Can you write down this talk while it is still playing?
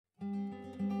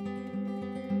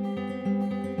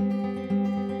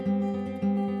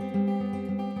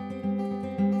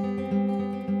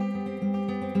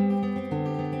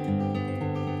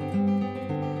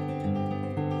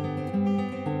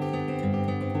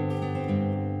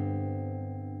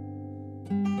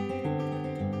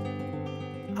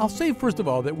I'll say, first of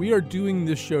all, that we are doing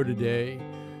this show today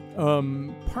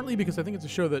partly because I think it's a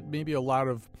show that maybe it's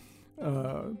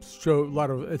an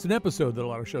episode that a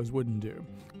lot of shows wouldn't do.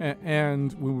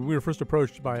 And we were first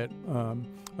approached by it,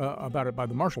 about it by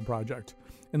the Marshall Project.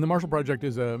 And the Marshall Project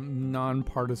is a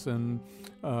nonpartisan,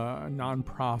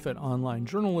 nonprofit online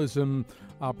journalism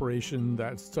operation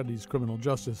that studies criminal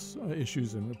justice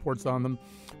issues and reports on them.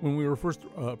 When we were first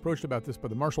approached about this by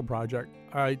the Marshall Project,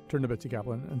 I turned to Betsy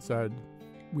Kaplan and said,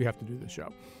 we have to do this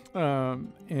show.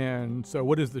 And so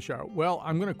what is the show? Well,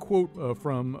 I'm going to quote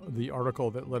from the article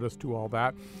that led us to all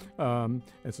that.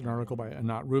 It's an article by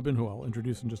Anat Rubin, who I'll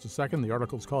introduce in just a second. The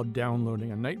article is called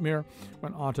Downloading a Nightmare: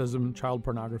 When Autism, Child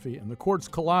Pornography, and the Courts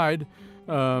Collide.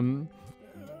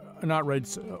 Anat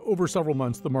writes, over several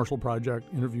months, the Marshall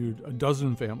Project interviewed a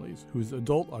dozen families whose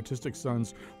adult autistic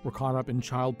sons were caught up in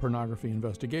child pornography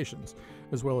investigations,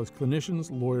 as well as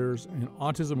clinicians, lawyers, and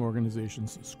autism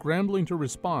organizations scrambling to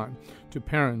respond to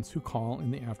parents who call in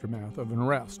the aftermath of an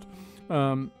arrest.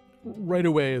 Right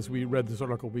away, as we read this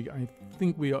article, I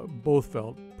think we both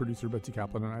felt, producer Betsy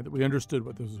Kaplan and I, that we understood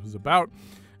what this was about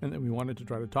and that we wanted to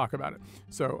try to talk about it.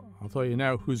 So I'll tell you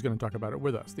now who's going to talk about it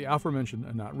with us. The aforementioned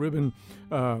Anat Rubin,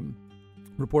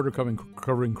 reporter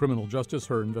covering criminal justice,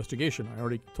 her investigation, I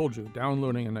already told you,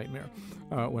 Downloading a Nightmare,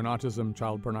 When Autism,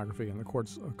 Child Pornography, and the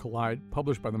Courts Collide,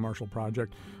 published by the Marshall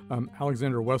Project.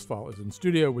 Alexander Westphal is in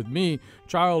studio with me,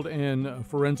 child and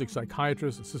forensic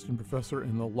psychiatrist, assistant professor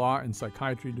in the Law and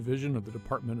Psychiatry Division of the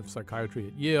Department of Psychiatry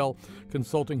at Yale,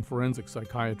 consulting forensic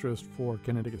psychiatrist for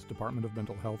Connecticut's Department of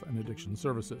Mental Health and Addiction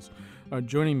Services.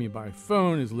 Joining me by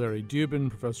phone is Larry Dubin,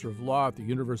 professor of law at the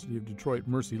University of Detroit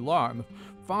Mercy Law, and the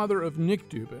father of Nick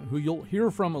Dubin, who you'll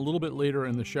hear from a little bit later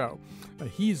in the show.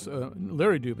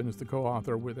 Larry Dubin is the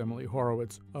co-author with Emily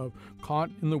Horowitz of Caught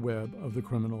in the Web of the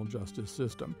Criminal Justice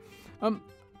System.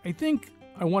 I think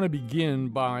I want to begin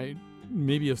by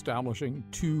maybe establishing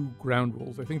two ground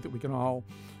rules I think that we can all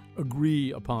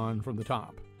agree upon from the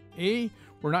top. A,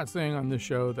 we're not saying on this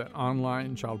show that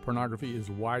online child pornography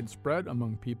is widespread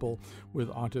among people with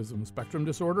autism spectrum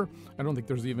disorder. I don't think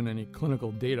there's even any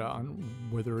clinical data on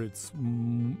whether it's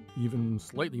even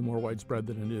slightly more widespread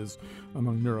than it is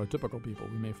among neurotypical people.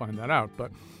 We may find that out.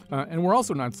 And we're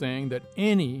also not saying that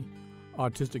any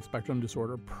autistic spectrum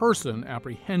disorder person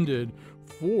apprehended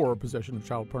for possession of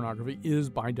child pornography is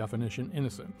by definition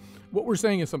innocent. What we're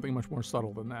saying is something much more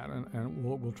subtle than that, and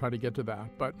we'll try to get to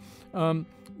that. But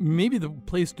maybe the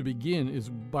place to begin is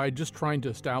by just trying to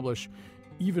establish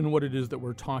even what it is that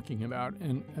we're talking about.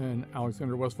 And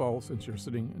Alexander Westphal, since you're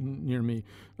sitting near me,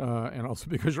 and also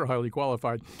because you're highly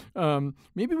qualified,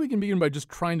 maybe we can begin by just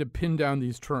trying to pin down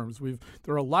these terms.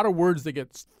 There are a lot of words that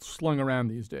get slung around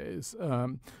these days,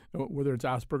 whether it's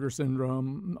Asperger's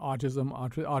syndrome,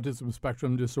 autism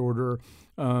spectrum disorder.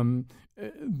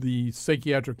 The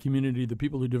psychiatric community, the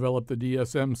people who develop the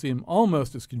DSM, seem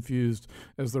almost as confused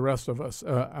as the rest of us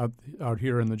out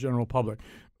here in the general public.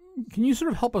 Can you sort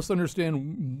of help us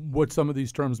understand what some of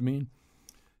these terms mean?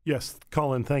 Yes,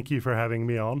 Colin, thank you for having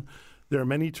me on. There are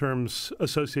many terms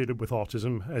associated with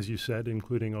autism, as you said,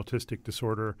 including autistic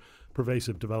disorder,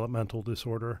 pervasive developmental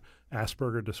disorder,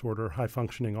 Asperger disorder,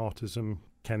 high-functioning autism,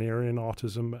 Canarian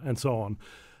autism, and so on.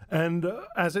 And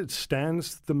as it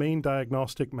stands, the main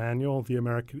diagnostic manual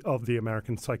of the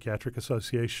American Psychiatric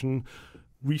Association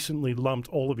recently lumped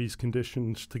all of these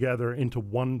conditions together into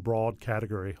one broad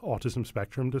category, autism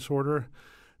spectrum disorder.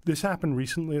 This happened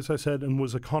recently, as I said, and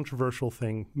was a controversial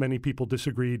thing. Many people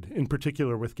disagreed, in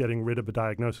particular with getting rid of a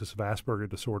diagnosis of Asperger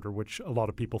disorder, which a lot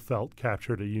of people felt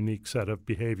captured a unique set of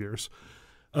behaviors.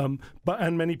 And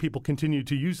many people continue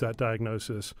to use that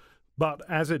diagnosis. But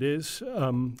as it is,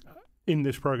 in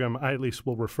this program, I at least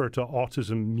will refer to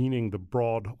autism, meaning the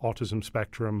broad autism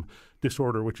spectrum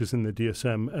disorder, which is in the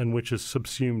DSM and which is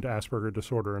subsumed Asperger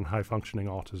disorder and high-functioning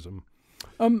autism.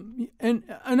 And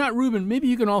Anat Rubin, maybe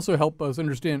you can also help us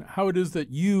understand how it is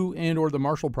that you and or the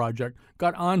Marshall Project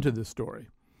got onto this story.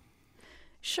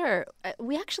 Sure.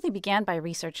 We actually began by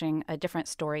researching a different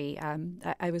story.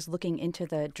 I was looking into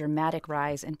the dramatic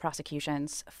rise in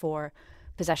prosecutions for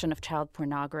possession of child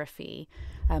pornography,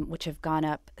 which have gone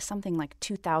up something like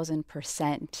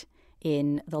 2,000%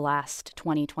 in the last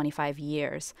 20, 25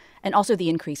 years. And also the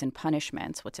increase in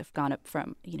punishments, which have gone up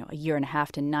from, a year and a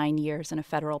half to 9 years in a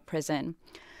federal prison.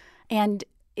 And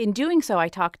in doing so, I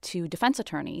talked to defense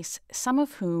attorneys, some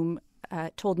of whom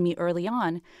told me early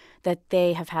on that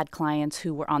they have had clients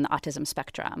who were on the autism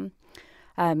spectrum.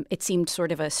 It seemed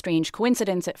sort of a strange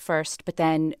coincidence at first, but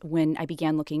then when I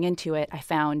began looking into it, I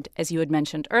found, as you had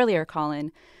mentioned earlier,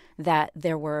 Colin, that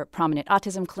there were prominent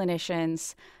autism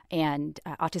clinicians and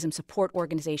autism support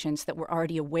organizations that were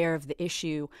already aware of the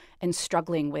issue and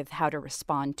struggling with how to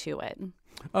respond to it.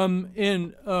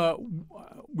 And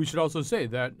we should also say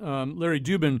that, Larry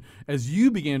Dubin, as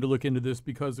you began to look into this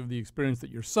because of the experience that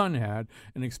your son had,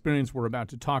 an experience we're about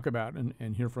to talk about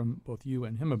and hear from both you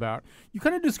and him about, you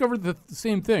kind of discovered the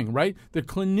same thing, right? The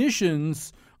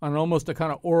clinicians, on almost a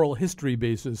kind of oral history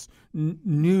basis,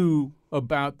 knew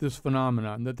about this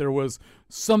phenomenon, that there was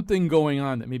something going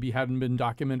on that maybe hadn't been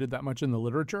documented that much in the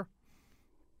literature?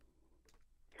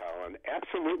 Colin,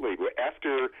 absolutely.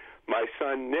 After my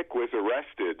son Nick was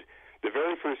arrested, the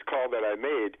very first call that I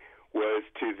made was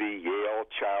to the Yale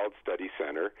Child Study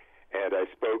Center, and I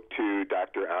spoke to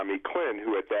Dr. Ami Klin,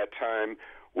 who at that time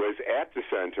was at the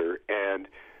center, and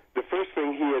the first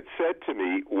thing he had said to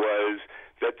me was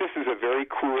that this is a very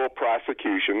cruel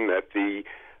prosecution that the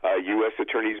U.S.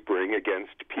 attorneys bring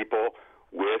against people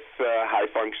with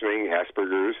high-functioning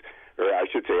Asperger's, or I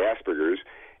should say Asperger's,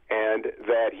 and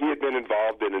that he had been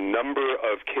involved in a number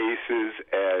of cases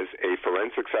as a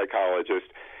forensic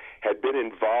psychologist, had been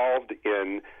involved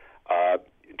in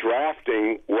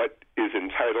drafting what is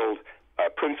entitled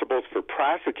Principles for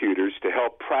Prosecutors to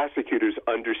help prosecutors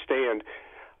understand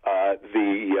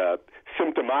the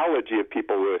symptomology of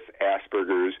people with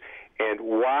Asperger's and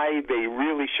why they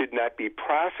really should not be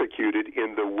prosecuted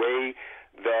in the way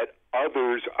that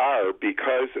others are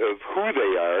because of who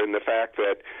they are, and the fact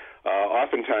that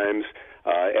oftentimes,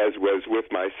 as was with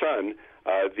my son,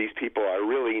 these people are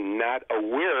really not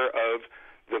aware of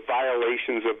the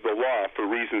violations of the law for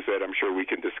reasons that I'm sure we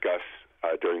can discuss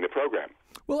during the program.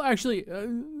 Well, actually,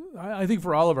 I think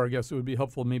for all of our guests, it would be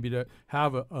helpful maybe to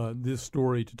have this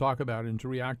story to talk about and to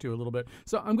react to a little bit.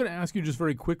 So I'm going to ask you just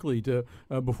very quickly to,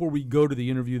 before we go to the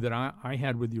interview that I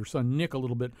had with your son, Nick, a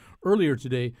little bit earlier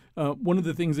today, one of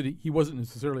the things that he wasn't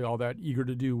necessarily all that eager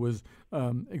to do was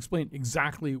explain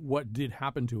exactly what did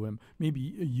happen to him. Maybe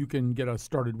you can get us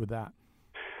started with that.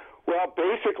 Well,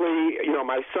 basically,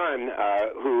 my son,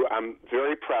 who I'm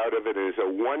very proud of, and is a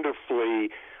wonderfully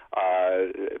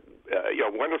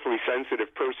wonderfully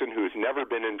sensitive person who's never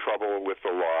been in trouble with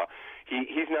the law.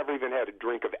 He's never even had a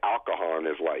drink of alcohol in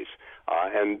his life,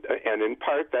 and in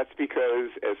part that's because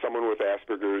as someone with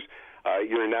Asperger's,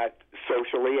 you're not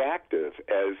socially active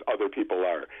as other people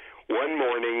are. One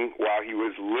morning, while he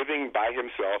was living by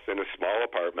himself in a small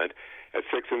apartment at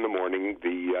 6 in the morning,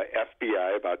 the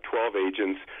FBI, about 12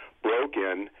 agents, broke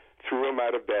in, threw him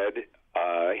out of bed,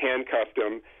 handcuffed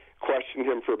him, questioned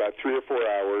him for about 3 or 4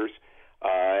 hours,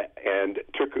 and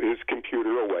took his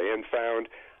computer away and found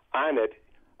on it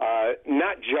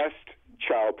not just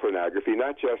child pornography,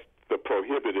 not just the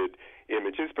prohibited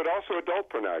images, but also adult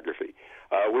pornography,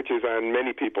 which is on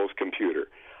many people's computer.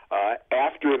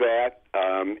 After that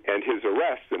and his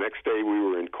arrest, the next day we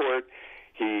were in court,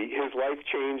 his life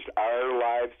changed, our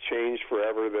lives changed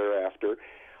forever thereafter,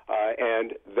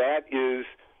 and that is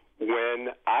when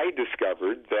I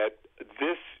discovered that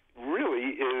this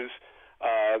really is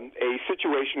a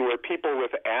situation where people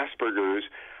with Asperger's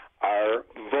are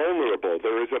vulnerable.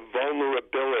 There is a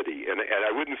vulnerability, and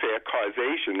I wouldn't say a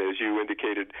causation, as you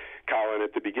indicated, Colin,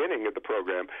 at the beginning of the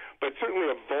program, but certainly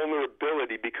a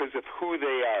vulnerability because of who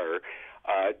they are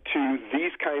to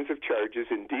these kinds of charges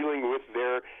in dealing with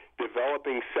their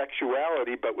developing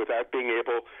sexuality, but without being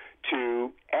able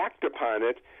to act upon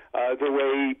it the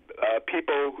way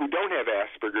people who don't have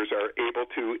Asperger's are able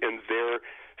to in their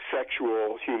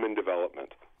sexual human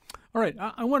development. All right,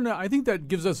 I think that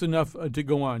gives us enough to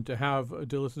go on to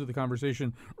listen to the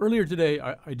conversation. Earlier today,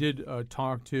 I did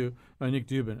talk to Nick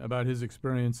Dubin about his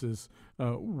experiences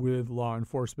with law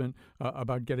enforcement,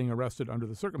 about getting arrested under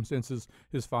the circumstances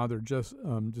his father just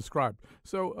described.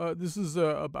 So this is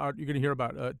you're going to hear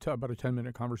about a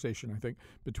 10-minute conversation, I think,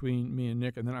 between me and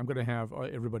Nick, and then I'm going to have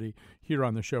everybody here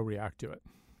on the show react to it.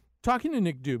 Talking to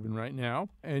Nick Dubin right now,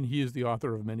 and he is the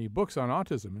author of many books on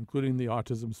autism, including The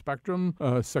Autism Spectrum,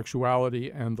 Sexuality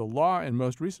and the Law, and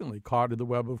most recently, Caught in the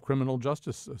Web of Criminal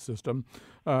Justice System.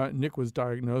 Nick was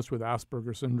diagnosed with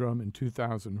Asperger syndrome in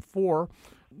 2004.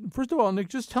 First of all, Nick,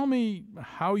 just tell me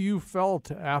how you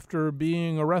felt after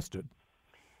being arrested.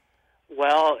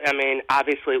 Well, I mean,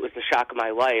 obviously it was the shock of my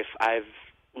life. I've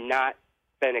not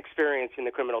been experiencing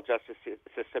the criminal justice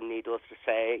system, needless to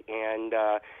say, and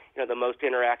the most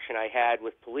interaction I had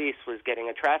with police was getting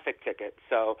a traffic ticket.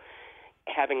 So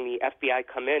having the FBI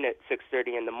come in at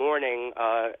 6:30 in the morning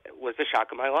was the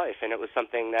shock of my life, and it was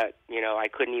something that I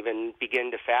couldn't even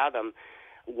begin to fathom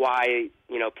why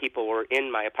people were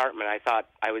in my apartment. I thought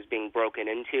I was being broken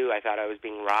into. I thought I was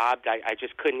being robbed. I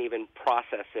just couldn't even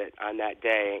process it on that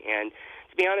day. And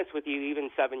to be honest with you, even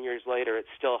 7 years later, it's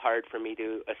still hard for me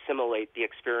to assimilate the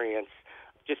experience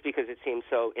just because it seems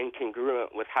so incongruent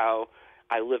with how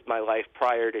I lived my life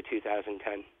prior to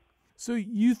 2010. So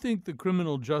you think the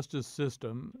criminal justice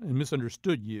system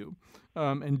misunderstood you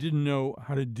and didn't know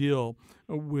how to deal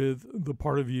with the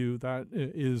part of you that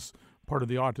is part of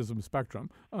the autism spectrum.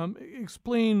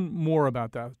 Explain more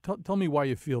about that. Tell me why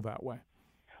you feel that way.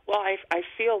 Well, I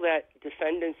feel that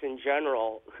defendants in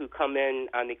general who come in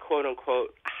on the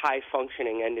quote-unquote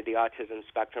high-functioning end of the autism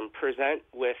spectrum present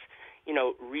with,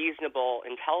 reasonable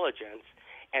intelligence.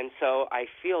 And so I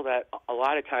feel that a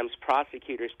lot of times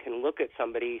prosecutors can look at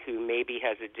somebody who maybe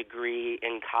has a degree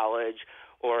in college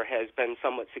or has been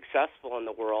somewhat successful in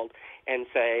the world and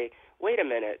say, wait a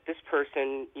minute, this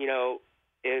person,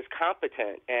 is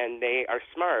competent and they are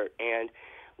smart. And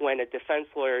when a defense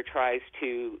lawyer tries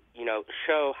to,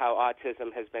 show how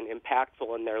autism has been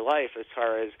impactful in their life as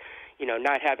far as,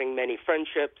 not having many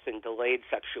friendships and delayed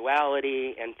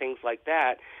sexuality and things like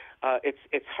that,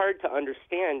 it's hard to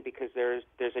understand because there's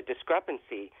a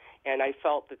discrepancy. And I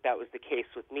felt that was the case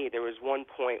with me. There was one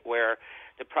point where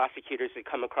the prosecutors had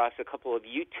come across a couple of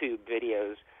YouTube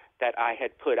videos that I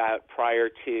had put out prior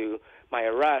to my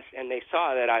arrest, and they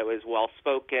saw that I was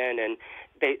well-spoken, and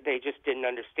they just didn't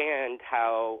understand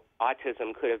how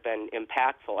autism could have been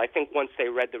impactful. I think once they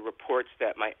read the reports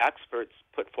that my experts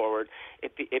put forward,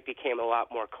 it became a lot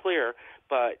more clear,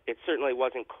 but it certainly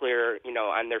wasn't clear,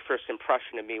 on their first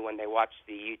impression of me when they watched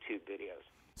the YouTube videos.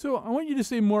 So I want you to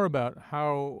say more about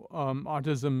how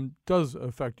autism does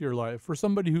affect your life. For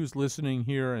somebody who's listening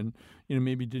here and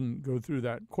maybe didn't go through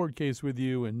that court case with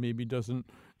you and maybe didn't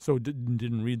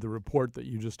read the report that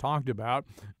you just talked about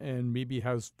and maybe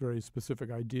has very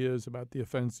specific ideas about the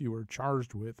offense you were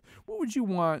charged with, what would you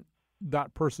want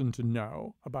that person to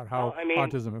know about how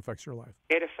autism affects your life?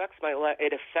 It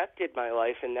affected my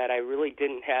life in that I really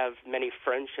didn't have many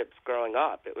friendships growing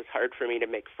up. It was hard for me to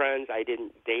make friends. I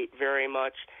didn't date very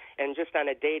much. And just on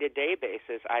a day-to-day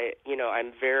basis,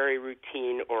 I'm very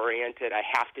routine-oriented. I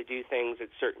have to do things at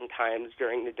certain times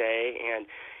during the day and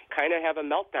kind of have a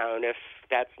meltdown if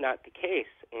that's not the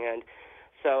case. And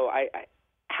so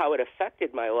how it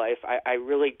affected my life, I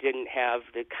really didn't have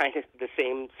the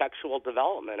same sexual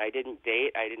development. I didn't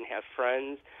date. I didn't have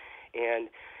friends. And,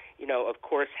 of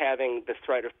course, having the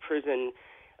threat of prison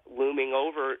looming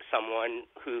over someone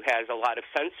who has a lot of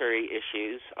sensory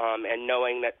issues and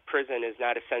knowing that prison is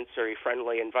not a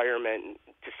sensory-friendly environment,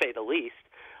 to say the least,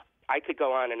 I could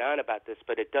go on and on about this,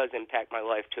 but it does impact my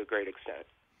life to a great extent.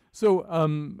 So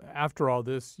after all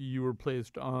this, you were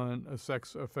placed on a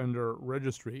sex offender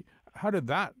registry. How did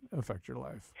that affect your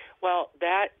life? Well,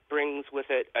 that brings with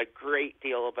it a great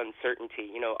deal of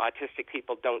uncertainty. Autistic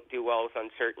people don't do well with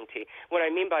uncertainty. What I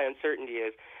mean by uncertainty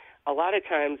is a lot of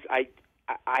times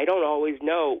I don't always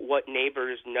know what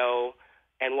neighbors know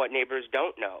and what neighbors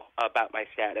don't know about my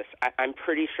status. I'm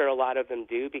pretty sure a lot of them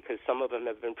do because some of them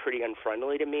have been pretty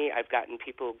unfriendly to me. I've gotten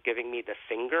people giving me the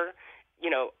finger,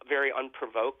 very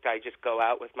unprovoked. I just go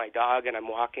out with my dog and I'm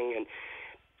walking, and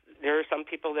there are some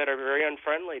people that are very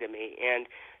unfriendly to me. And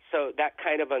so that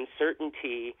kind of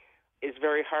uncertainty is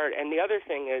very hard. And the other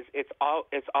thing is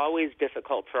it's always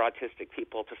difficult for autistic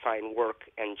people to find work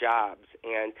and jobs.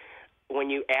 And when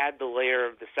you add the layer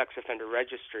of the sex offender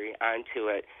registry onto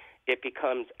it, it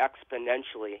becomes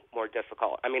exponentially more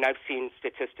difficult. I mean, I've seen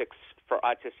statistics for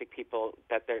autistic people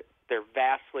that they're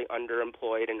vastly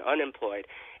underemployed and unemployed.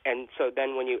 And so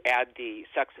then when you add the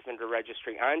sex offender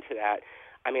registry onto that,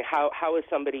 I mean, how is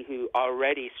somebody who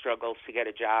already struggles to get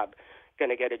a job going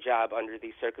to get a job under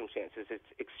these circumstances?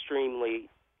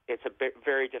 It's a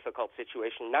very difficult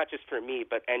situation, not just for me,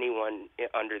 but anyone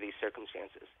under these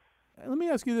circumstances. Let me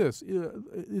ask you this.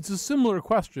 It's a similar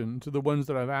question to the ones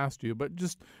that I've asked you, but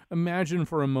just imagine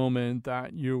for a moment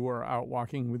that you were out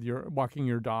walking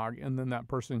your dog, and then that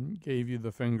person gave you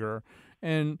the finger,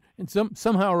 and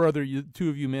somehow or other, two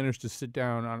of you managed to sit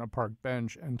down on a park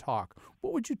bench and talk.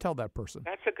 What would you tell that person?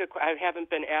 That's a good question. I haven't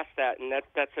been asked that, and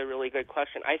that's a really good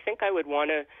question. I think I would want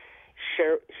to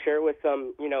share with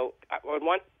them, I would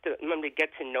want them to get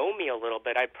to know me a little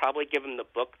bit. I'd probably give them the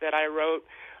book that I wrote.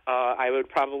 I would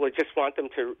probably just want them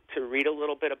to read a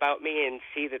little bit about me and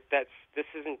see that this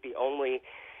isn't the only,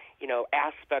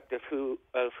 aspect of who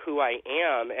I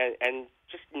am, and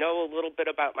just know a little bit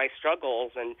about my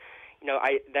struggles, and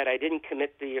that I didn't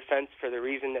commit the offense for the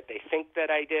reason that they think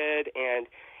that I did, and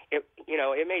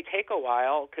it may take a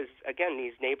while because again,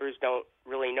 these neighbors don't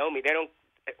really know me.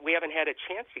 We haven't had a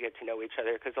chance to get to know each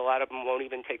other because a lot of them won't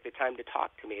even take the time to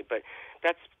talk to me. But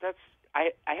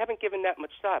I haven't given that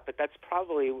much thought, but that's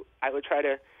probably, I would try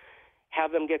to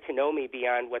have them get to know me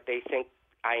beyond what they think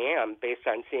I am based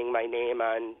on seeing my name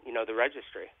on, the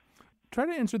registry. Try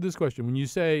to answer this question. When you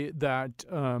say that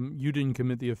you didn't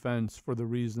commit the offense for the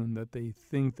reason that they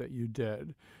think that you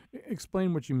did,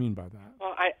 explain what you mean by that.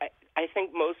 Well, I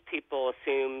think most people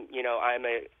assume, I'm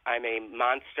a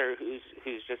monster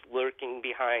who's just lurking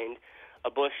behind a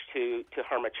bush to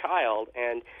harm a child,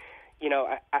 and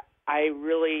I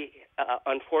really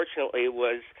unfortunately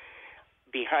was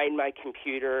behind my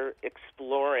computer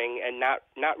exploring and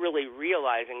not really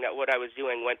realizing that what I was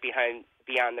doing went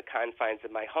beyond the confines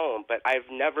of my home. But I've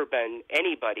never been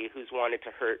anybody who's wanted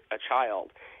to hurt a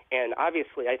child. And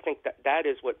obviously I think that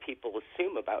is what people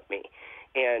assume about me.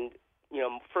 And,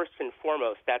 first and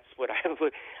foremost, that's what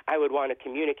I would want to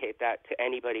communicate that to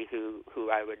anybody who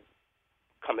I would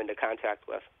come into contact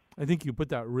with. I think you put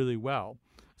that really well.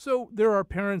 So there are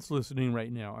parents listening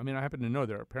right now. I mean, I happen to know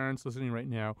there are parents listening right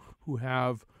now who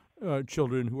have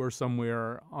children who are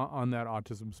somewhere on that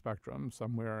autism spectrum,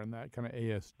 somewhere in that kind of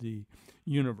ASD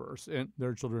universe. And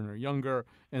their children are younger,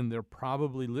 and they're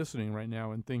probably listening right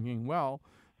now and thinking, well,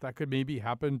 that could maybe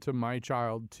happen to my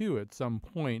child too at some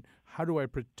point. How do I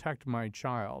protect my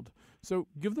child? So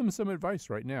give them some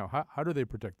advice right now. How do they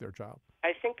protect their child?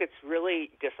 I think it's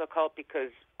really difficult because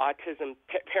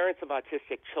parents of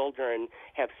autistic children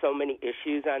have so many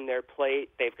issues on their plate.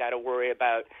 They've got to worry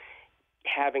about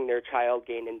having their child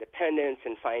gain independence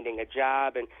and finding a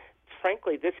job. And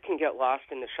frankly, this can get lost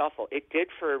in the shuffle. It did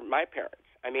for my parents.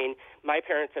 I mean, my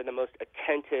parents are the most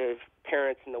attentive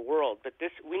parents in the world, but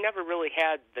we never really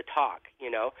had the talk,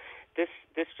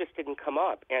 This just didn't come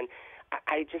up. And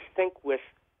I just think with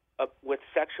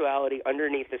sexuality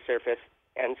underneath the surface,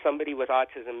 and somebody with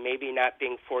autism maybe not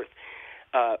being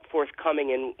forthcoming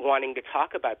in wanting to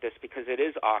talk about this because it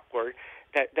is awkward,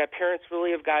 that parents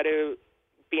really have got to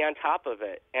be on top of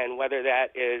it. And whether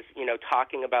that is,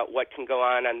 talking about what can go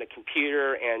on the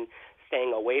computer and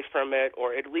staying away from it,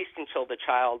 or at least until the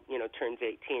child, turns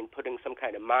 18, putting some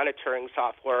kind of monitoring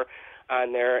software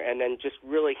on there, and then just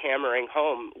really hammering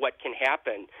home what can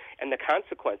happen and the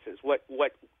consequences. What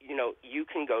you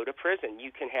can go to prison.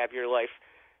 You can have your life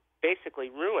basically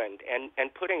ruined,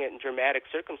 and putting it in dramatic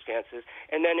circumstances,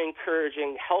 and then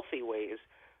encouraging healthy ways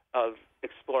of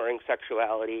exploring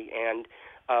sexuality, and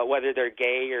whether they're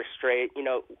gay or straight,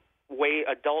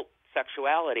 adult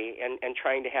sexuality, and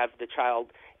trying to have the child,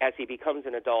 as he becomes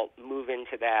an adult, move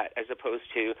into that, as opposed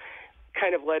to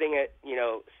kind of letting it,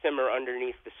 simmer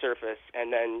underneath the surface,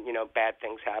 and then, bad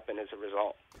things happen as a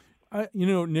result.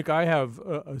 Nick, I have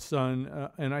a son,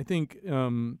 and I think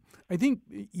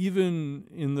even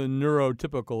in the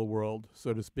neurotypical world,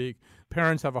 so to speak,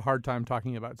 parents have a hard time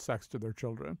talking about sex to their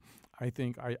children. I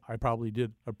think I probably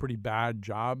did a pretty bad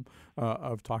job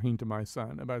of talking to my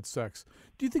son about sex.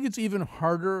 Do you think it's even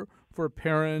harder for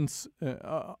parents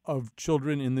of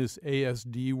children in this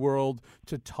ASD world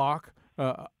to talk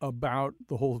about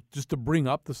just to bring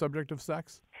up the subject of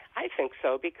sex? I think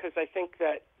so, because I think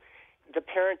that the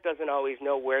parent doesn't always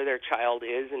know where their child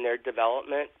is in their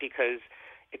development, because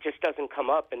it just doesn't come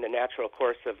up in the natural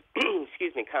course of,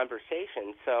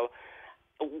 conversation. So,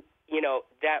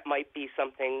 that might be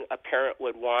something a parent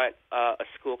would want a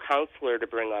school counselor to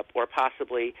bring up, or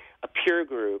possibly a peer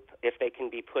group, if they can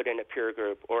be put in a peer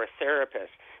group, or a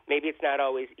therapist. Maybe it's not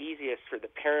always easiest for the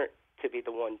parent to be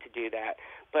the one to do that.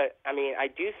 But, I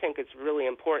do think it's really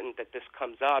important that this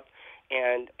comes up,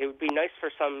 and it would be nice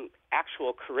for some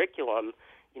actual curriculum,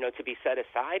 to be set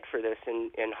aside for this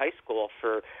in high school,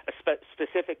 for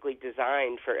specifically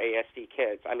designed for ASD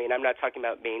kids. I'm not talking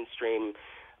about mainstream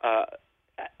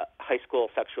high school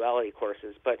sexuality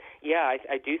courses, but yeah,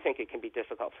 I do think it can be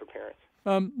difficult for parents.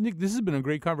 Nick, this has been a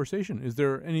great conversation. Is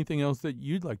there anything else that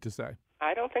you'd like to say?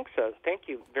 I don't think so. Thank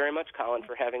you very much, Colin,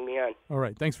 for having me on. All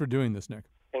right. Thanks for doing this, Nick.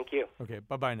 Thank you. Okay.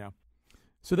 Bye-bye now.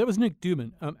 So that was Nick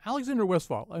Duman. Alexander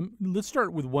Westphal, let's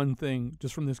start with one thing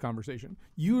just from this conversation.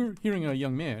 You're hearing a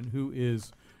young man who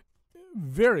is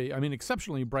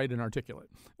exceptionally bright and articulate.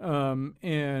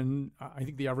 And I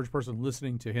think the average person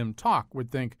listening to him talk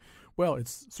would think, well,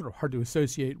 it's sort of hard to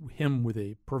associate him with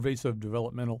a pervasive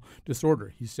developmental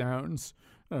disorder. He sounds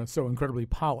so incredibly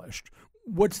polished.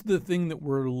 What's the thing that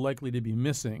we're likely to be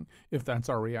missing if that's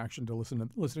our reaction to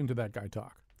listening to that guy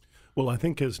talk? Well, I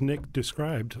think as Nick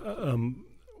described,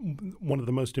 one of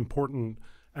the most important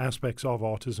aspects of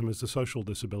autism is the social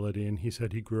disability, and he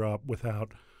said he grew up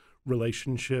without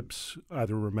relationships,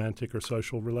 either romantic or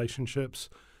social relationships,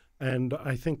 and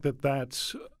I think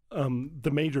that's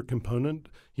the major component.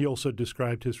 He also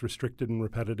described his restricted and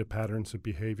repetitive patterns of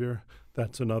behavior.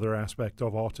 That's another aspect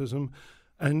of autism.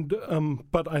 And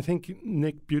but I think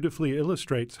Nick beautifully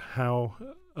illustrates how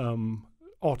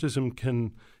autism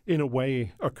can, in a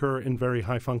way, occur in very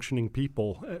high-functioning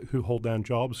people who hold down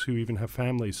jobs, who even have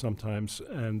families sometimes.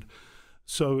 And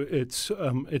so it's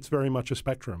very much a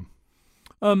spectrum.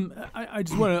 I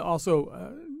just want to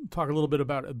also talk a little bit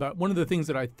about one of the things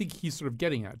that I think he's sort of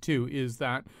getting at, too, is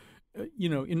that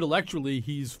intellectually,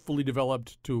 he's fully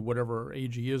developed to whatever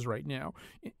age he is right now.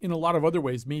 In a lot of other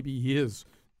ways, maybe he is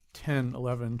 10,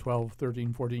 11, 12,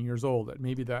 13, 14 years old, at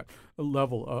maybe that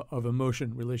level of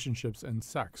emotion, relationships, and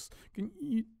sex. Can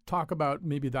you talk about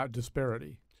maybe that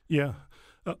disparity? Yeah.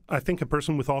 I think a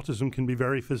person with autism can be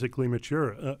very physically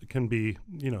mature, can be,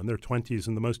 in their 20s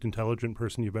and the most intelligent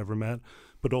person you've ever met,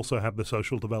 but also have the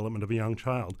social development of a young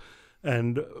child.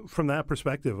 And from that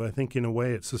perspective, I think in a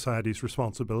way it's society's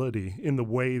responsibility in the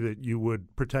way that you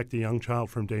would protect a young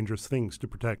child from dangerous things to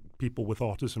protect people with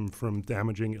autism from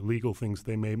damaging illegal things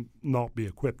they may not be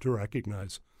equipped to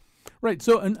recognize. Right.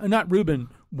 So, Anat Rubin,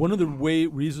 one of the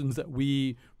reasons that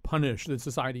that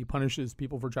society punishes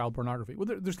people for child pornography, well,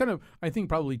 there's kind of, I think,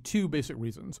 probably two basic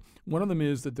reasons. One of them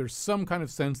is that there's some kind of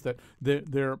sense that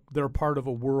they're part of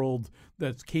a world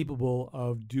that's capable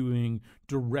of doing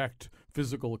direct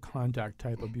physical contact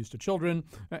type abuse to children.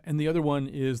 And the other one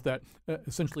is that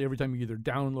essentially every time you either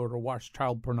download or watch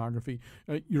child pornography,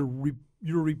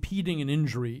 you're repeating an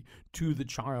injury to the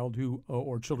child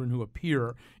or children who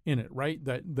appear in it, right?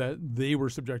 That they were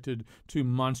subjected to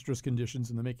monstrous conditions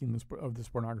in the making of this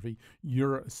pornography.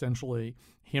 You're essentially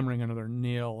hammering another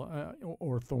nail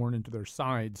or thorn into their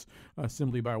sides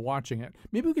simply by watching it.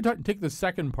 Maybe we could take the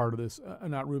second part of this,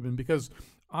 Anat Rubin, because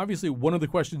obviously one of the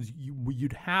questions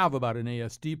you'd have about an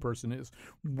ASD person is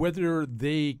whether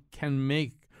they can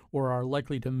make or are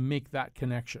likely to make that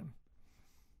connection.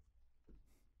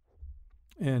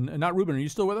 And Anat Rubin, are you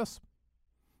still with us?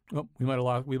 Oh, we might have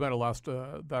lost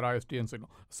that ISDN signal.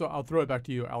 So I'll throw it back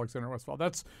to you, Alexander Westphal.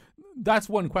 That's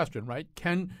one question, right?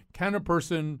 Can a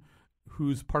person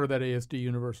who's part of that ASD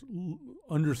universe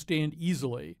understand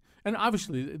easily? And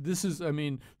obviously, this is,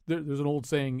 there's an old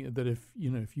saying that if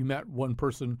you met one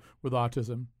person with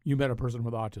autism, you met a person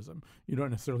with autism. You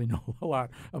don't necessarily know a lot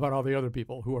about all the other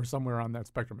people who are somewhere on that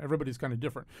spectrum. Everybody's kind of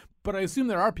different. But I assume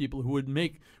there are people who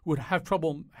would have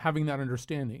trouble having that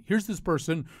understanding. Here's this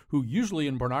person who usually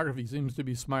in pornography seems to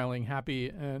be smiling, happy,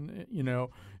 and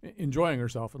enjoying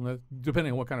herself, and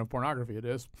depending on what kind of pornography it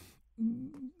is,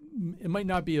 it might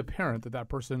not be apparent that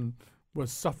person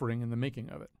was suffering in the making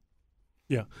of it.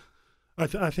 Yeah.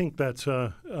 I think that's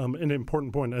an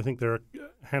important point. I think there are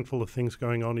a handful of things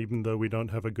going on, even though we don't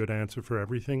have a good answer for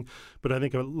everything. But I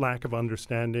think a lack of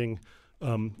understanding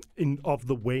of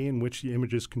the way in which the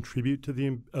images contribute to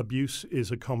the abuse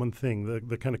is a common thing.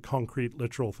 The kind of concrete,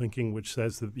 literal thinking which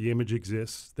says that the image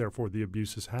exists, therefore the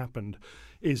abuse has happened,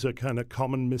 is a kind of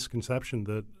common misconception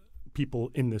that people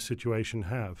in this situation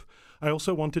have. I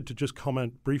also wanted to just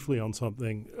comment briefly on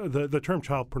something. The term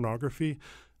child pornography,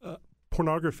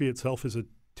 pornography itself is a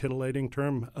titillating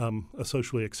term, a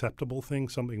socially acceptable thing,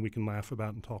 something we can laugh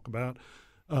about and talk about.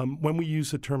 When we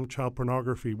use the term child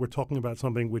pornography, we're talking about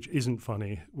something which isn't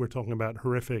funny. We're talking about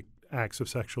horrific acts of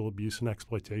sexual abuse and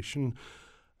exploitation.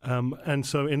 And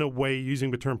so in a way,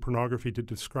 using the term pornography to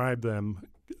describe them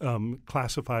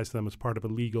classifies them as part of a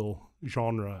legal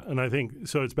genre. And I think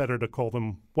so it's better to call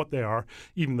them what they are,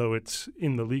 even though it's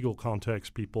in the legal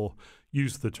context, people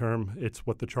use the term. It's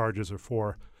what the charges are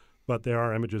for. But they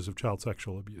are images of child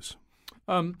sexual abuse.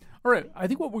 All right. I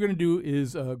think what we're going to do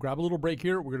is grab a little break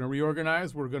here. We're going to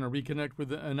reorganize. We're going to reconnect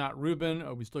with Anat Rubin.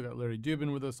 We still got Larry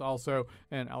Dubin with us also,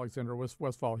 and Alexander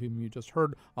Westphal, whom you just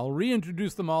heard. I'll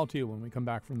reintroduce them all to you when we come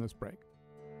back from this break.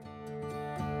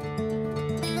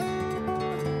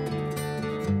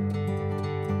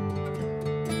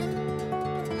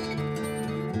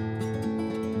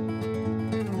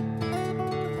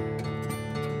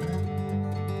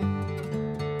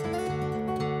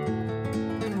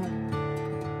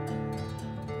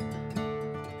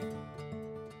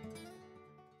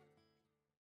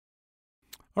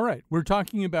 All right. We're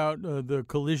talking about the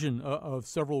collision of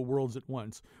several worlds at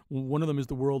once. One of them is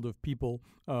the world of people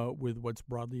with what's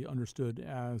broadly understood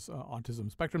as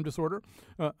autism spectrum disorder.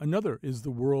 Another is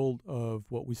the world of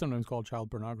what we sometimes call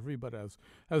child pornography, but as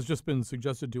has just been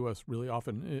suggested to us really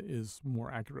often is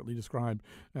more accurately described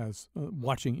as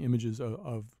watching images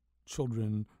of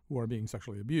children who are being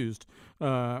sexually abused.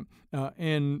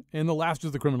 And the last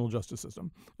is the criminal justice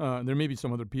system. There may be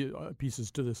some other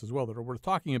pieces to this as well that are worth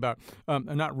talking about.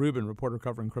 Anat Rubin, reporter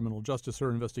covering criminal justice, her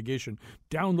investigation,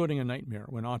 Downloading a Nightmare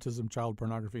When Autism, Child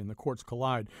Pornography, and the Courts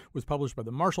Collide, was published by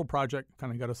the Marshall Project,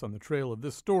 kind of got us on the trail of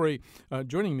this story.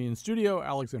 Joining me in studio,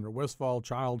 Alexander Westphal,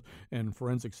 child and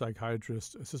forensic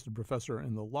psychiatrist, assistant professor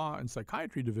in the Law and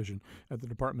Psychiatry Division at the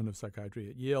Department of Psychiatry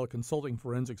at Yale, consulting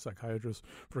forensic psychiatrist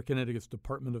for Connecticut's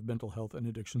Department of Mental Health and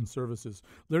Addiction Services.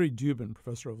 Larry Dubin,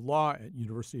 professor of law at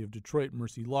University of Detroit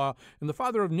Mercy Law, and the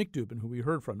father of Nick Dubin, who we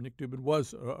heard from. Nick Dubin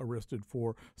was arrested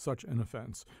for such an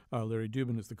offense. Larry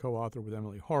Dubin is the co-author with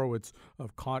Emily Horowitz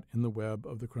of Caught in the Web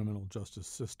of the Criminal Justice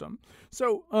System.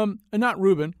 So, Anat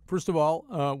Rubin, first of all,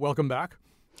 welcome back.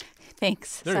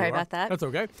 Thanks. There Sorry about that. That's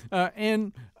okay.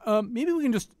 And maybe we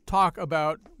can just talk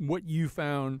about what you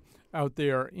found out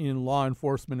there in law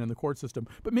enforcement and the court system.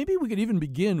 But maybe we could even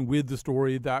begin with the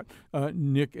story that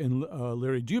Nick and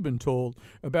Larry Dubin told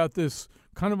about this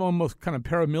kind of almost kind of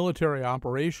paramilitary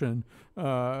operation,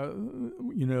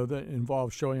 that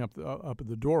involved showing up at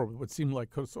the door with what seemed like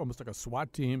almost like a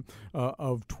SWAT team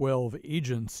of 12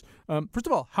 agents. First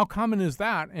of all, how common is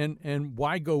that, and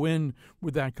why go in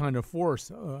with that kind of force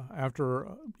after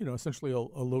essentially a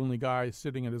lonely guy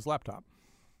sitting at his laptop?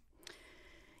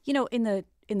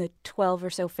 In the 12 or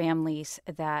so families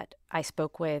that I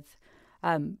spoke with,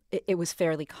 it was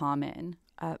fairly common.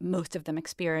 Most of them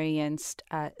experienced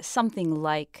something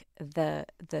like the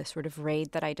sort of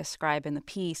raid that I describe in the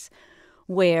piece,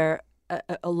 where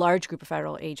a large group of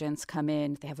federal agents come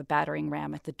in, they have a battering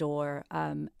ram at the door,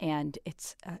 and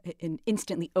it's an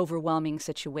instantly overwhelming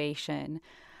situation.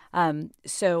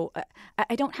 So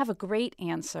I don't have a great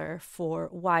answer for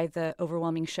why the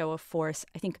overwhelming show of force.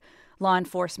 I think law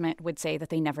enforcement would say that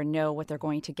they never know what they're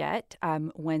going to get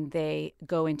when they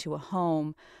go into a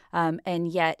home. And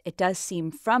yet it does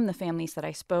seem from the families that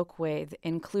I spoke with,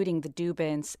 including the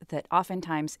Dubins, that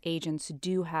oftentimes agents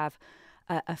do have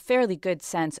a fairly good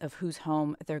sense of whose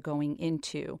home they're going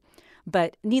into.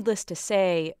 But needless to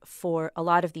say, for a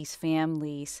lot of these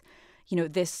families,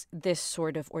 this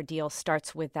sort of ordeal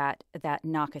starts with that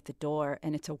knock at the door,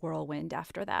 and it's a whirlwind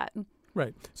after that.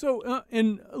 Right. So,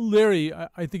 and Larry,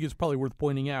 I think it's probably worth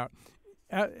pointing out,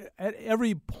 at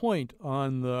every point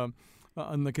on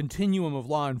the continuum of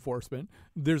law enforcement,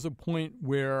 there's a point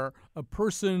where a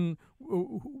person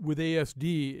with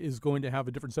ASD is going to have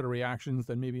a different set of reactions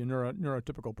than maybe a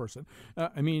neurotypical person.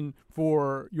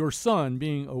 For your son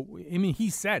he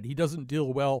said he doesn't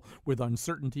deal well with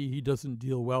uncertainty. He doesn't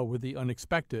deal well with the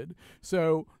unexpected.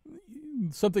 So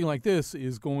something like this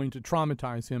is going to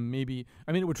traumatize him. It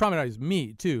would traumatize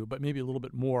me too, but maybe a little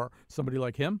bit more somebody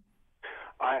like him.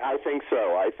 I think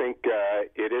so. I think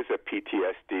it is a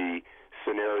PTSD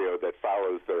scenario that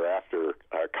follows thereafter,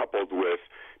 coupled with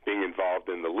being involved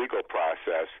in the legal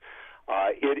process.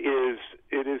 It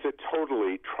is a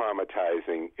totally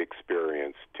traumatizing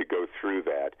experience to go through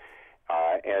that,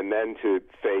 and then to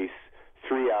face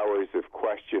 3 hours of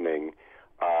questioning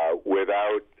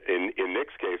without, in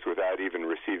Nick's case, without even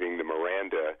receiving the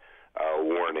Miranda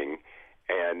warning.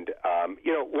 And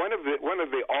one of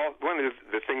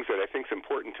the things that I think is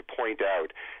important to point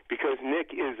out, because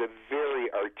Nick is a very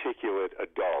articulate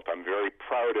adult. I'm very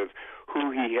proud of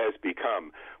who he has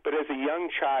become. But as a young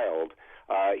child,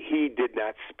 he did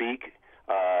not speak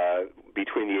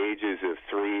between the ages of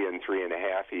 3 and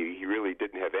 3.5. He really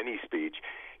didn't have any speech.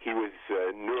 He was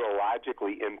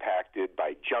neurologically impacted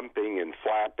by jumping and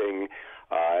flapping,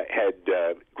 had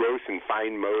gross and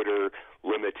fine motor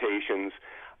limitations.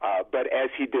 But as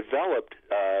he developed,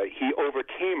 he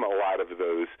overcame a lot of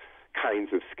those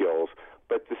kinds of skills.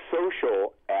 But the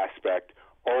social aspect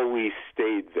always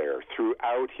stayed there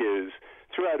throughout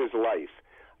his life.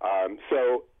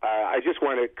 So I just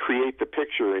want to create the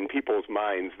picture in people's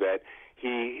minds that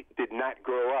he did not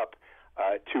grow up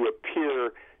to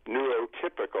appear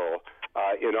neurotypical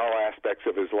in all aspects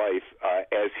of his life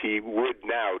as he would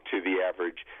now to the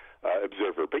average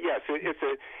observer. But yes,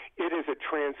 it is a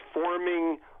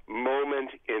transforming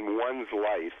moment in one's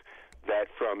life that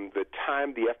from the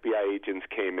time the FBI agents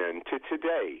came in to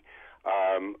today,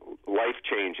 life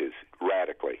changes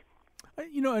radically.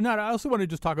 Anat, I also want to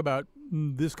just talk about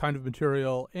this kind of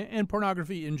material and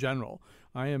pornography in general.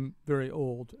 I am very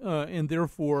old, and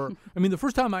therefore, the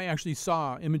first time I actually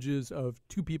saw images of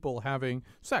two people having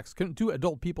sex, two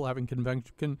adult people having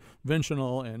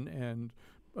conventional and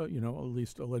at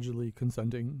least allegedly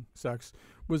consenting sex,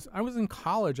 I was in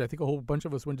college. I think a whole bunch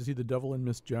of us went to see The Devil and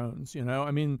Miss Jones.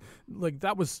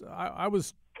 That was I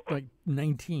was like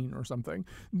 19 or something.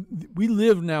 We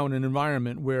live now in an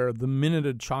environment where the minute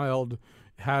a child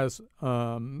has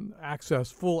full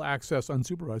access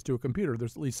unsupervised to a computer,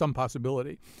 there's at least some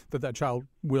possibility that child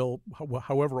will,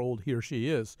 however old he or she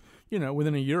is,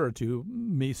 within a year or two,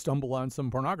 may stumble on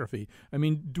some pornography. I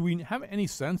mean, do we have any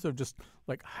sense of just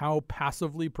like how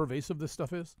passively pervasive this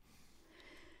stuff is?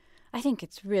 I think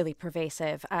it's really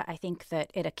pervasive. I think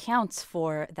that it accounts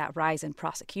for that rise in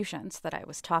prosecutions that I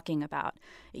was talking about.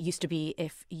 It used to be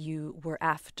if you were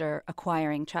after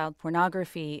acquiring child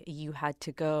pornography, you had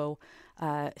to go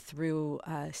through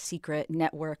a secret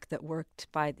network that worked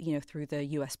through the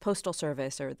U.S. Postal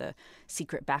Service or the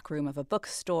secret back room of a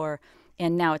bookstore.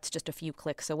 And now it's just a few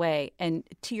clicks away. And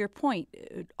to your point,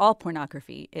 all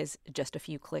pornography is just a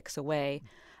few clicks away.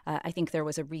 I think there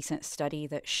was a recent study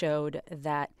that showed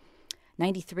that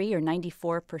 93 or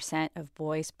 94% of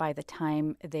boys, by the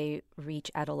time they reach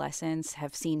adolescence,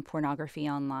 have seen pornography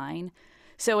online.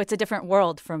 So it's a different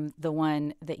world from the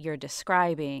one that you're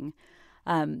describing.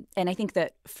 And I think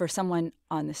that for someone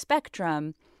on the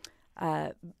spectrum,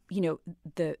 the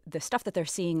stuff that they're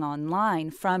seeing online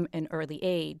from an early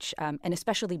age, and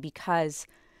especially because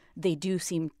they do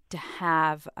seem to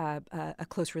have a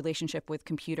close relationship with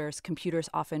computers. Computers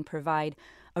often provide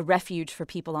a refuge for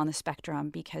people on the spectrum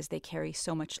because they carry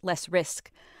so much less risk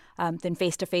than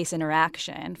face-to-face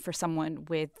interaction for someone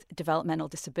with developmental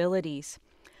disabilities.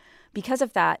 Because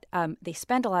of that, they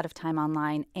spend a lot of time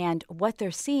online, and what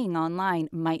they're seeing online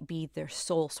might be their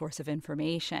sole source of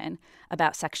information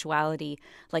about sexuality.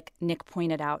 Like Nick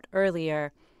pointed out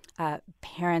earlier,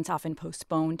 parents often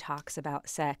postpone talks about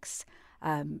sex.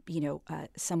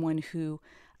 Someone who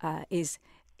is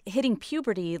hitting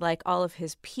puberty like all of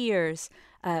his peers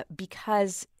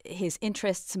because his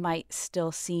interests might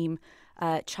still seem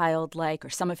childlike, or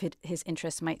some of his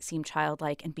interests might seem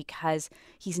childlike, and because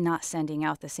he's not sending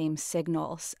out the same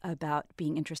signals about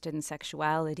being interested in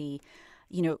sexuality,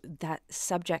 that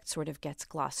subject sort of gets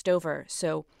glossed over.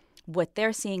 So what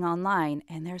they're seeing online,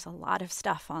 and there's a lot of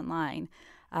stuff online,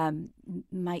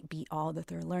 might be all that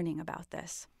they're learning about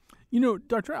this.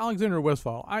 Dr. Alexander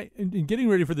Westphal, in getting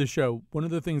ready for this show, one of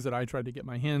the things that I tried to get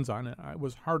my hands on, and it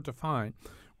was hard to find,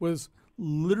 was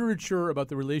literature about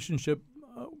the relationship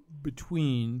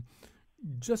between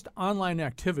just online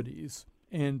activities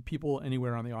and people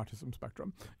anywhere on the autism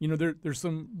spectrum. There's a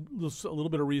little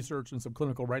bit of research and some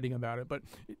clinical writing about it, but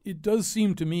it does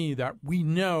seem to me that we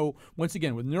know, once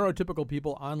again, with neurotypical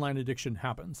people, online addiction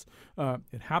happens.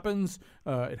 It happens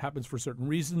for certain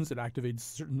reasons. It activates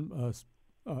certain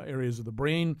areas of the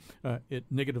brain. It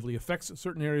negatively affects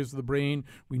certain areas of the brain.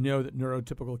 We know that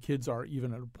neurotypical kids are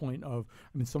even at a point of,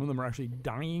 some of them are actually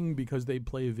dying because they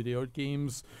play video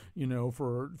games,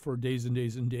 for days and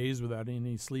days and days without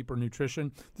any sleep or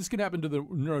nutrition. This can happen to the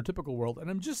neurotypical world. And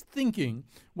I'm just thinking,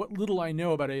 what little I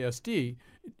know about ASD,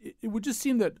 it would just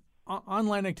seem that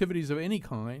online activities of any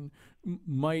kind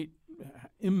might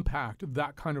impact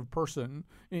that kind of person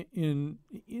in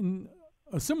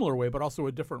a similar way, but also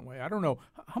a different way. I don't know.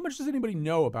 How much does anybody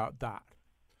know about that?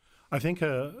 I think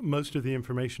most of the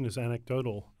information is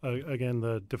anecdotal. Again,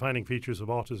 the defining features of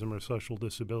autism are social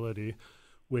disability,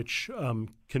 which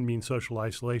can mean social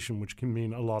isolation, which can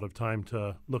mean a lot of time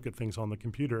to look at things on the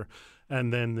computer,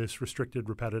 and then this restricted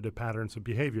repetitive patterns of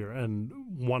behavior. And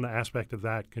one aspect of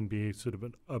that can be sort of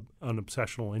an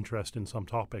obsessional interest in some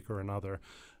topic or another.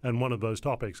 And one of those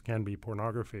topics can be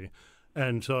pornography.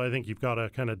 And so I think you've got a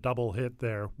kind of double hit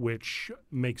there, which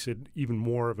makes it even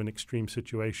more of an extreme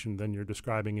situation than you're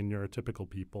describing in neurotypical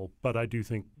people. But I do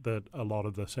think that a lot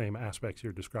of the same aspects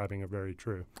you're describing are very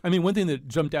true. One thing that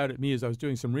jumped out at me as I was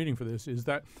doing some reading for this is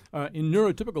that in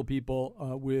neurotypical people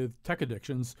with tech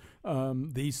addictions,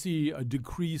 they see a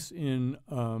decrease in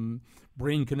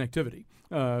brain connectivity.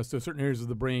 So certain areas of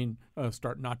the brain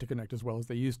start not to connect as well as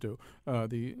they used to.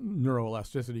 The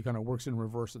neuroelasticity kind of works in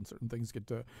reverse and certain things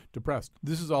get depressed.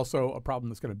 This is also a problem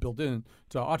that's kind of built in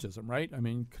to autism, right?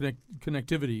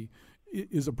 Connectivity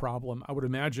is a problem. I would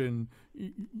imagine,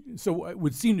 so it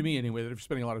would seem to me anyway, that if you're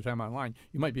spending a lot of time online,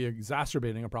 you might be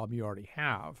exacerbating a problem you already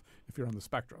have if you're on the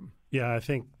spectrum. Yeah, I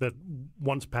think that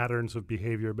once patterns of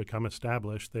behavior become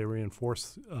established, they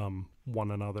reinforce one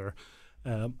another.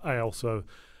 I also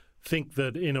think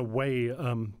that in a way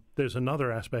there's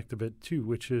another aspect of it too,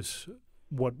 which is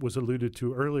what was alluded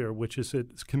to earlier, which is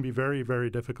it can be very, very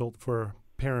difficult for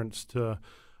parents to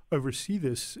oversee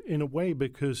this in a way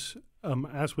because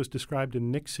as was described in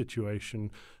Nick's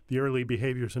situation, the early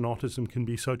behaviors in autism can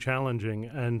be so challenging.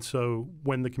 And so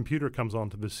when the computer comes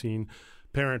onto the scene,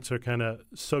 parents are kind of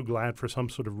so glad for some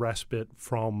sort of respite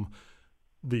from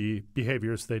the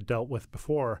behaviors they dealt with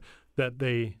before that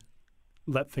they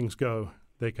let things go.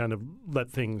 They kind of let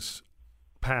things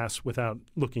pass without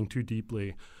looking too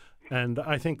deeply. And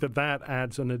I think that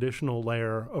adds an additional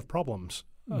layer of problems.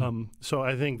 So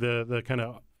I think the kind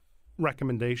of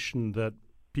recommendation that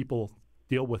people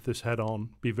deal with this head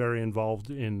on, be very involved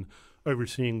in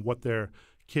overseeing what their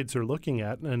kids are looking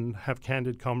at and have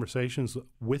candid conversations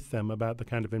with them about the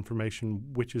kind of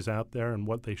information which is out there and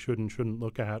what they should and shouldn't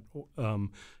look at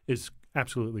is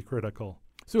absolutely critical.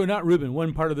 So, Anat Rubin,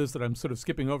 one part of this that I'm sort of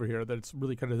skipping over here, that's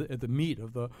really kind of at the meat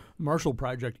of the Marshall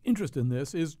Project interest in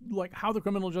this, is like how the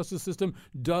criminal justice system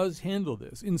does handle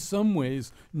this. In some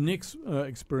ways, Nick's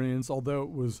experience, although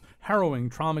it was harrowing,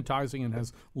 traumatizing, and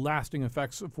has lasting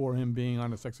effects for him being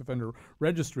on a sex offender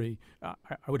registry, I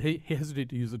would hesitate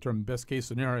to use the term best case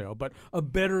scenario, but a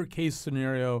better case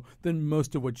scenario than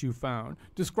most of what you found.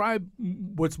 Describe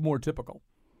what's more typical.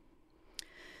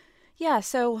 Yeah,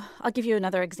 so I'll give you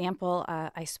another example.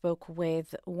 I spoke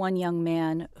with one young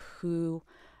man who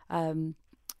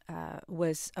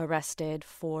was arrested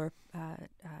for,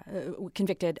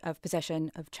 convicted of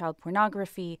possession of child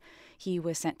pornography. He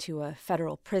was sent to a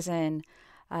federal prison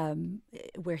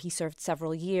where he served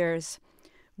several years.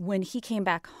 When he came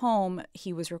back home,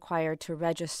 he was required to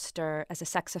register as a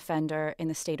sex offender in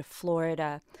the state of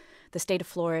Florida. The state of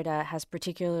Florida has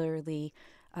particularly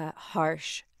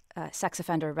harsh sex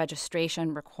offender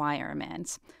registration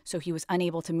requirements. So he was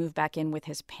unable to move back in with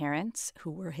his parents,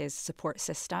 who were his support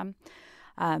system,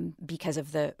 because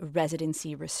of the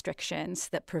residency restrictions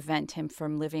that prevent him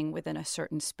from living within a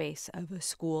certain space of a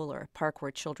school or a park where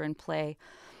children play.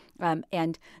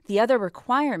 And the other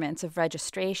requirements of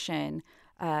registration,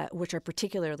 which are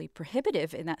particularly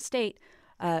prohibitive in that state,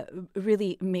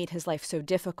 really made his life so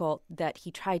difficult that he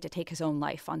tried to take his own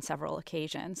life on several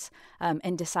occasions,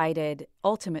 and decided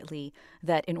ultimately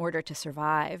that in order to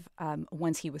survive,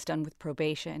 once he was done with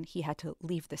probation, he had to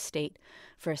leave the state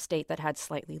for a state that had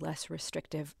slightly less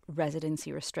restrictive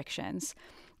residency restrictions.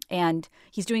 And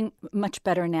he's doing much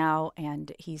better now,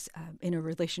 and he's in a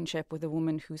relationship with a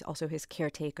woman who's also his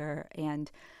caretaker,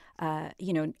 and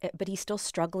but he's still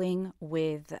struggling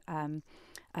with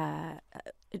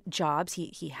jobs.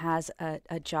 He has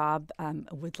a job,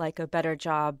 would like a better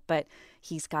job, but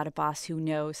he's got a boss who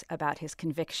knows about his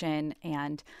conviction,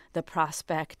 and the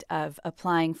prospect of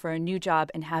applying for a new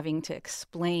job and having to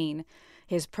explain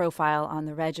his profile on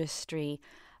the registry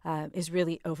is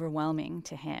really overwhelming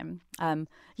to him.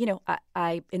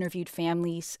 I interviewed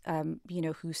families,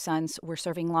 whose sons were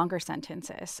serving longer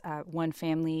sentences. One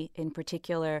family in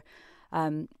particular,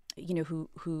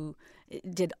 who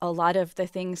did a lot of the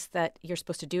things that you're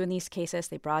supposed to do in these cases.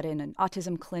 They brought in an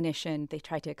autism clinician. They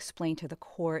tried to explain to the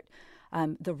court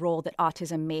the role that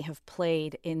autism may have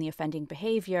played in the offending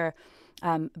behavior,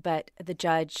 but the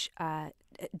judge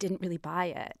didn't really buy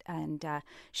it. And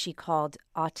she called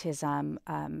autism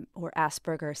or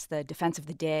Asperger's the defense of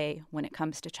the day when it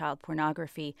comes to child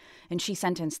pornography. And she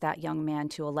sentenced that young man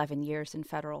to 11 years in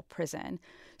federal prison.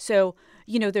 So,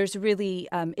 there's really,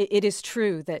 it is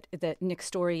true that Nick's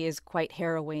story is quite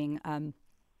harrowing.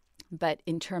 But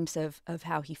in terms of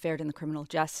how he fared in the criminal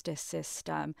justice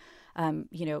system,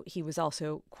 he was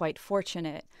also quite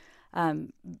fortunate.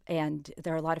 And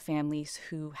there are a lot of families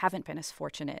who haven't been as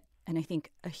fortunate. And I think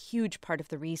a huge part of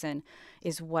the reason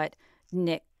is what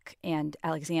Nick and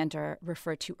Alexander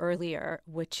referred to earlier,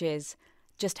 which is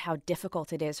just how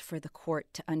difficult it is for the court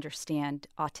to understand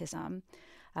autism.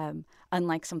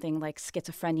 Unlike something like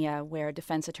schizophrenia, where a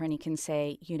defense attorney can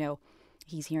say,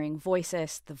 he's hearing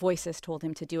voices, the voices told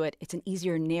him to do it. It's an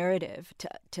easier narrative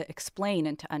to explain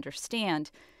and to understand.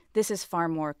 This is far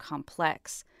more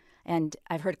complex. And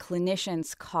I've heard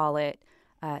clinicians call it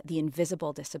the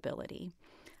invisible disability,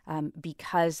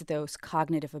 because those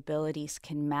cognitive abilities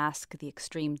can mask the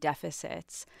extreme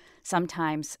deficits.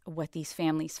 Sometimes what these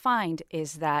families find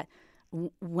is that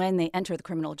when they enter the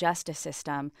criminal justice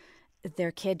system,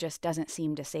 their kid just doesn't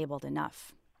seem disabled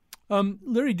enough.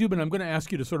 Larry Dubin, I'm going to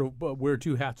ask you to sort of wear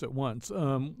two hats at once.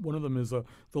 One of them is the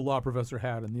law professor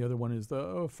hat, and the other one is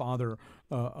the father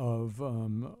of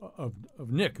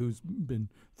Nick, who's been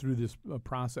through this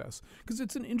process. Because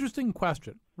it's an interesting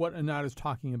question, what Anat is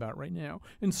talking about right now.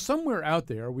 And somewhere out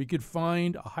there, we could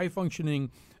find a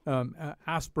high-functioning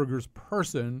Asperger's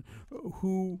person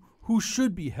who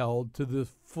should be held to the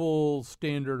full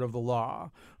standard of the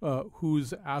law,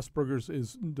 whose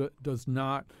Asperger's does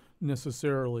not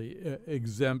necessarily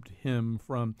exempt him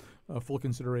from full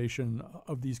consideration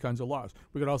of these kinds of laws.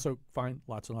 We could also find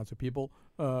lots and lots of people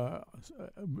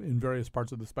in various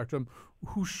parts of the spectrum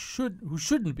who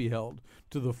shouldn't be held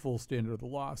to the full standard of the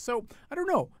law. So I don't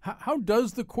know. How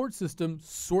does the court system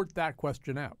sort that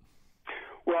question out?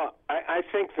 Well, I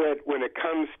think that when it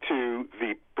comes to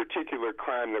the particular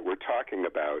crime that we're talking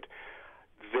about,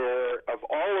 of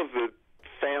all of the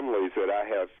families that I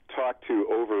have talked to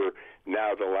over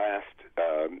now the last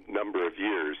number of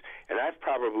years, and I've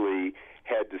probably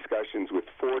had discussions with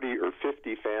 40 or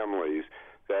 50 families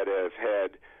that have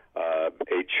had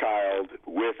a child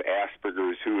with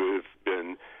Asperger's who have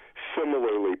been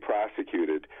similarly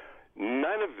prosecuted.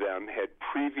 None of them had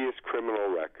previous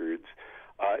criminal records.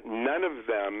 None of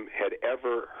them had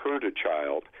ever hurt a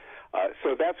child.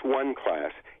 So that's one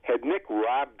class. Had Nick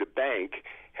robbed a bank,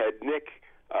 had Nick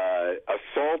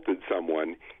assaulted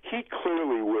someone, he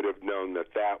clearly would have known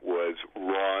that that was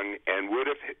wrong and would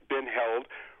have been held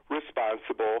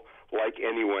responsible like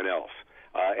anyone else.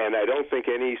 And I don't think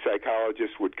any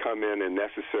psychologist would come in and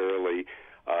necessarily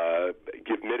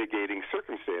give mitigating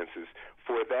circumstances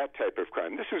for that type of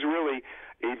crime. This is really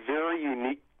a very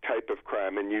unique type of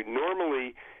crime, and you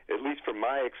normally, at least from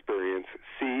my experience,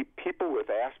 see people with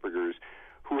Asperger's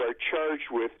who are charged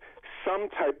with some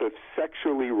type of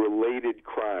sexually related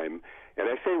crime. And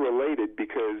I say related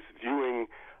because viewing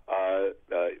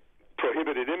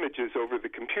prohibited images over the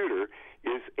computer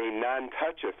is a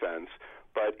non-touch offense,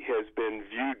 but has been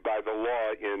viewed by the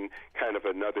law in kind of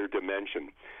another dimension.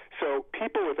 So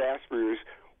people with Asperger's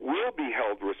will be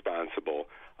held responsible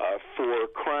for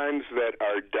crimes that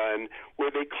are done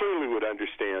where they clearly would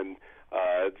understand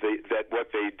that what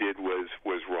they did was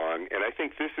wrong. And I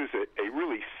think this is a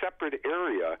really separate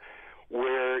area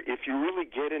where if you really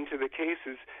get into the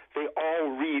cases, they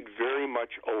all read very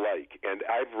much alike. And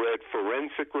I've read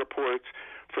forensic reports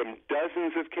from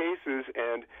dozens of cases,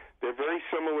 and they're very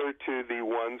similar to the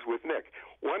ones with Nick.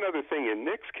 One other thing, in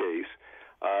Nick's case,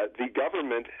 the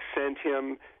government sent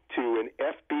him to an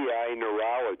FBI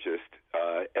neurologist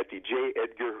at the J.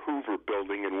 Edgar Hoover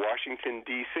building in Washington,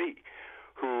 D.C.,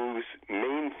 whose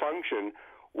main function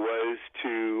was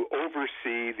to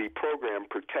oversee the program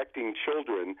protecting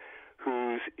children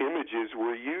whose images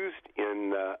were used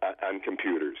on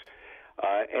computers.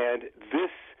 And this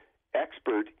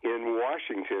expert in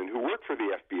Washington, who worked for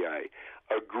the FBI,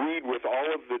 agreed with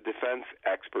all of the defense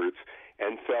experts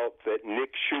and felt that Nick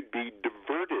should be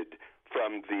diverted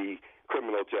from the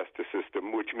criminal justice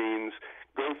system, which means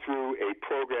go through a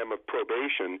program of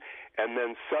probation and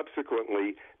then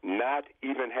subsequently not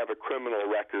even have a criminal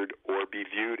record or be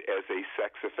viewed as a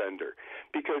sex offender.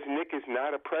 Because Nick is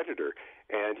not a predator,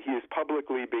 and he is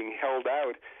publicly being held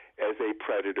out as a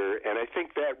predator, and I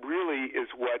think that really is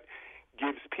what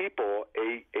gives people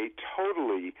a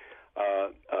totally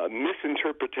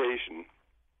misinterpretation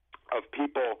of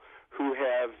people who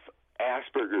have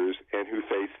Asperger's and who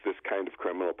face this kind of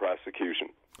criminal prosecution.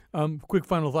 Quick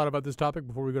final thought about this topic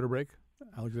before we go to break,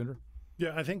 Alexander?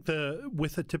 Yeah, I think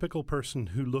with a typical person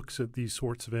who looks at these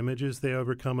sorts of images, they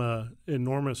overcome an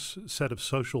enormous set of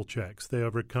social checks. They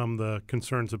overcome the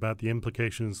concerns about the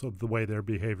implications of the way their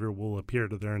behavior will appear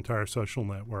to their entire social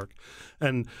network.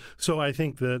 And so I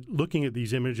think that looking at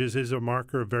these images is a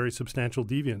marker of very substantial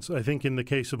deviance. I think in the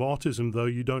case of autism, though,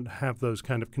 you don't have those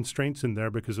kind of constraints in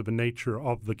there because of the nature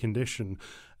of the condition.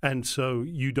 And so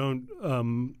you don't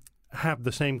have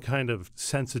the same kind of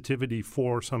sensitivity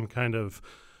for some kind of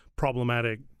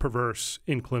problematic, perverse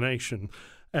inclination.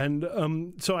 And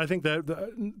so I think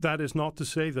that is not to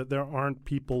say that there aren't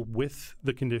people with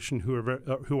the condition who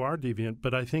are deviant,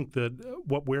 but I think that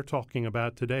what we're talking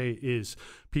about today is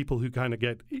people who kind of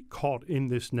get caught in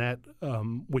this net,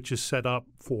 which is set up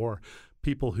for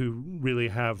people who really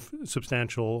have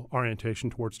substantial orientation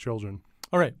towards children.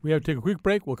 All right, we have to take a quick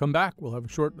break. We'll come back. We'll have a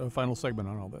short final segment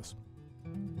on all this.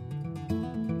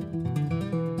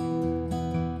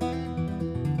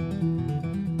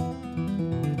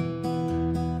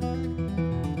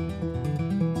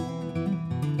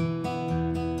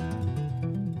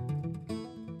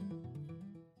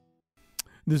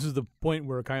 This is the point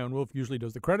where Kyone Wolf usually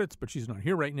does the credits, but she's not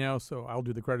here right now, so I'll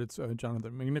do the credits.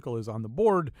 Jonathan McNichol is on the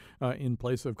board in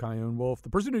place of Kyone Wolf. The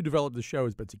person who developed the show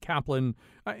is Betsy Kaplan,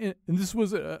 and this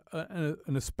was an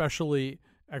especially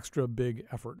extra big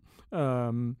effort.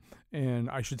 And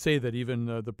I should say that even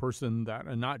the person that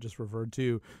Anat just referred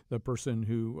to, the person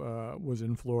who was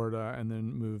in Florida and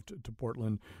then moved to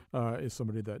Portland, is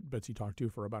somebody that Betsy talked to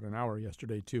for about an hour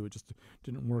yesterday, too. It just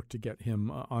didn't work to get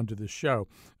him onto this show.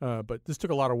 But this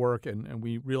took a lot of work, and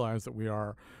we realized that we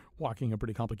are walking a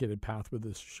pretty complicated path with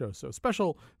this show. So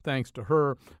special thanks to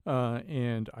her.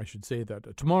 And I should say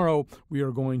that tomorrow we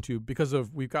are going to,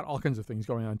 we've got all kinds of things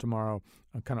going on tomorrow,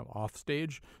 kind of off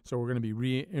stage. So we're going to be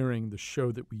re-airing the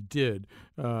show that we did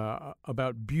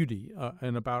about beauty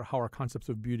and about how our concepts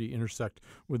of beauty intersect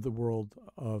with the world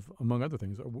of, among other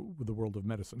things, with the world of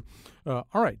medicine. All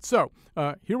right. So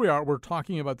here we are. We're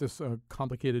talking about this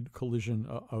complicated collision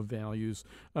of values.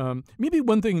 Maybe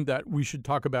one thing that we should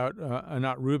talk about,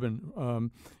 Anat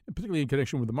Rubin, particularly in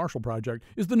connection with the Marshall Project,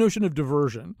 is the notion of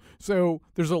diversion. So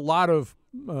there's a lot of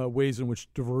ways in which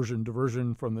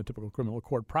diversion from the typical criminal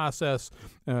court process,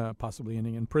 possibly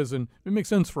ending in prison, it makes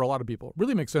sense for a lot of people. It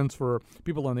really makes sense for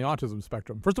people on the autism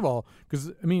spectrum. First of all,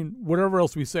 because, whatever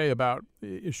else we say about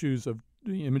issues of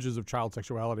images of child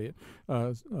sexuality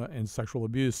and sexual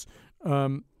abuse,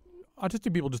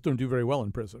 autistic people just don't do very well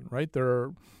in prison, right?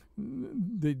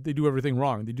 They do everything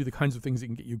wrong. They do the kinds of things that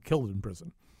can get you killed in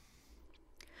prison.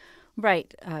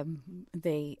 Right.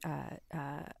 They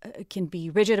can be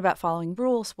rigid about following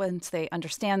rules once they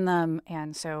understand them,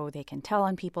 and so they can tell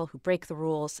on people who break the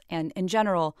rules. And in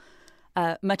general,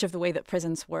 much of the way that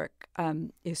prisons work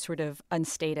is sort of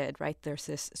unstated, right? There's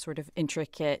this sort of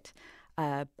intricate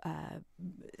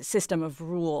system of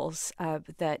rules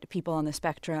that people on the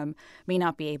spectrum may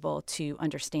not be able to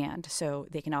understand. So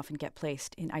they can often get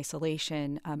placed in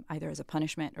isolation, either as a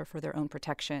punishment or for their own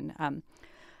protection.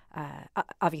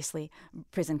 Obviously,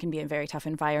 prison can be a very tough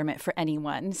environment for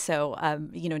anyone. So,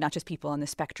 not just people on the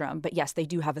spectrum. But yes, they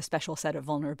do have a special set of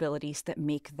vulnerabilities that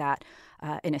make that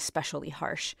an especially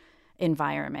harsh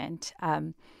environment.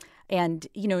 And,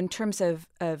 in terms of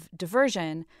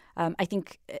diversion, I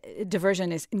think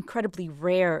diversion is incredibly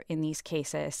rare in these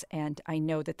cases. And I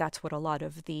know that that's what a lot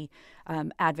of the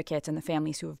advocates and the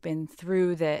families who have been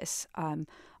through this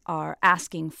are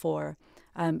asking for.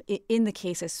 In the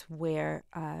cases where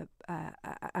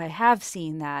I have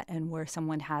seen that and where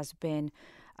someone has been,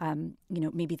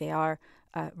 maybe they are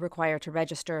required to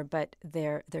register, but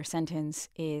their sentence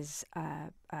is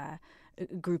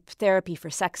group therapy for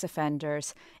sex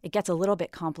offenders, it gets a little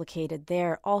bit complicated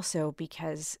there also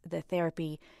because the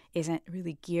therapy isn't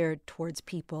really geared towards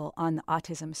people on the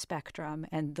autism spectrum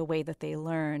and the way that they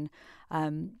learn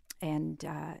and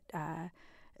the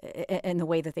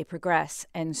way that they progress.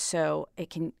 And so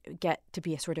it can get to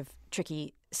be a sort of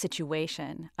tricky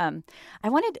situation. I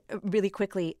wanted really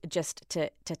quickly just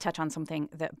to touch on something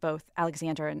that both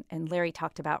Alexander and Larry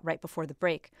talked about right before the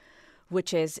break,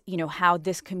 which is, how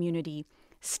this community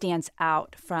stands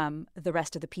out from the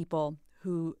rest of the people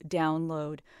who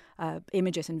download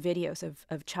images and videos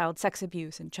of child sex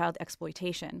abuse and child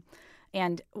exploitation.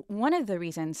 And one of the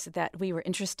reasons that we were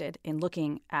interested in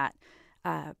looking at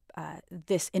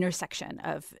this intersection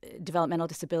of developmental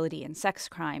disability and sex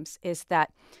crimes is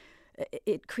that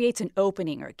it creates an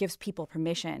opening, or it gives people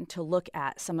permission to look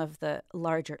at some of the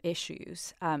larger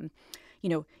issues.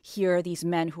 Here are these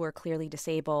men who are clearly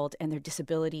disabled, and their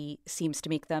disability seems to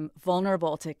make them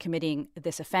vulnerable to committing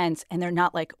this offense, and they're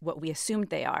not like what we assumed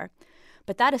they are.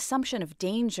 But that assumption of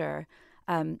danger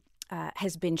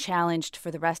has been challenged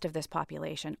for the rest of this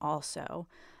population also.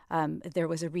 There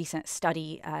was a recent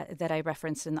study that I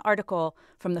referenced in the article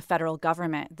from the federal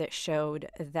government that showed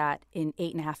that in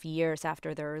 8.5 years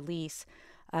after their release,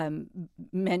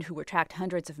 men who were tracked,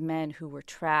 hundreds of men who were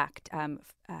tracked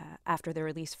after their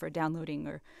release for downloading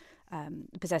or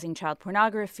possessing child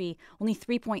pornography, only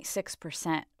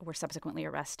 3.6% were subsequently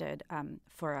arrested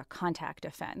for a contact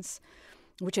offense,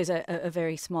 which is a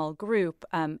very small group.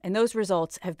 And those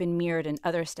results have been mirrored in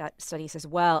other studies as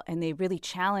well, and they really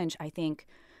challenge, I think,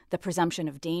 the presumption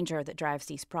of danger that drives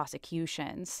these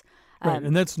prosecutions. Right,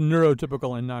 and that's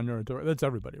neurotypical and non-neurotypical. That's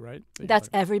everybody, right? That's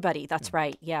everybody. That's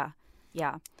right. Yeah.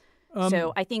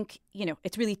 So I think,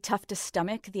 it's really tough to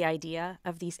stomach the idea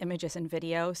of these images and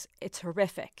videos. It's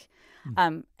horrific.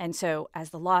 And so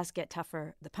as the laws get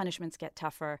tougher, the punishments get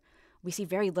tougher, we see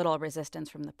very little resistance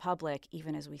from the public,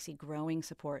 even as we see growing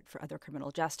support for other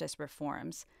criminal justice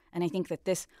reforms. And I think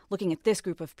that looking at this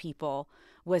group of people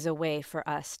was a way for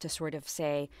us to sort of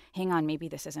say, hang on, maybe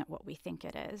this isn't what we think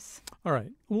it is. All right.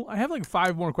 Well, I have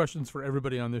 5 more questions for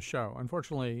everybody on this show.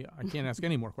 Unfortunately, I can't ask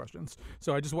any more questions.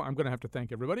 So I'm going to have to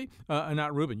thank everybody.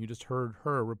 Anat Rubin, you just heard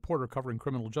her, a reporter covering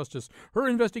criminal justice, her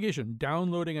investigation,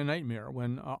 Downloading a Nightmare,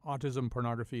 When Autism,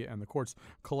 Pornography, and the Courts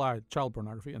Collide, Child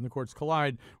Pornography, and the Courts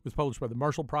Collide, was published by the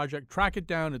Marshall Project. Track it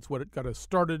down. It's what got us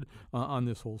started on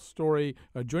this whole story.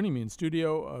 Joining me in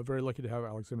studio, very lucky to have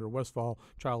Alexander Westphal,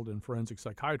 child and forensic psychologist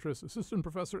psychiatrist, assistant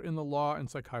professor in the Law and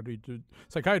Psychiatry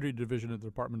Division at the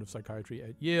Department of Psychiatry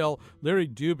at Yale, Larry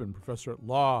Dubin, professor at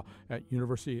law at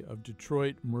University of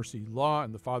Detroit Mercy Law,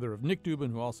 and the father of Nick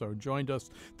Dubin, who also joined us.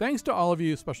 Thanks to all of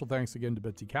you. Special thanks again to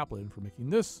Betsy Kaplan for making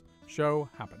this show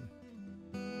happen.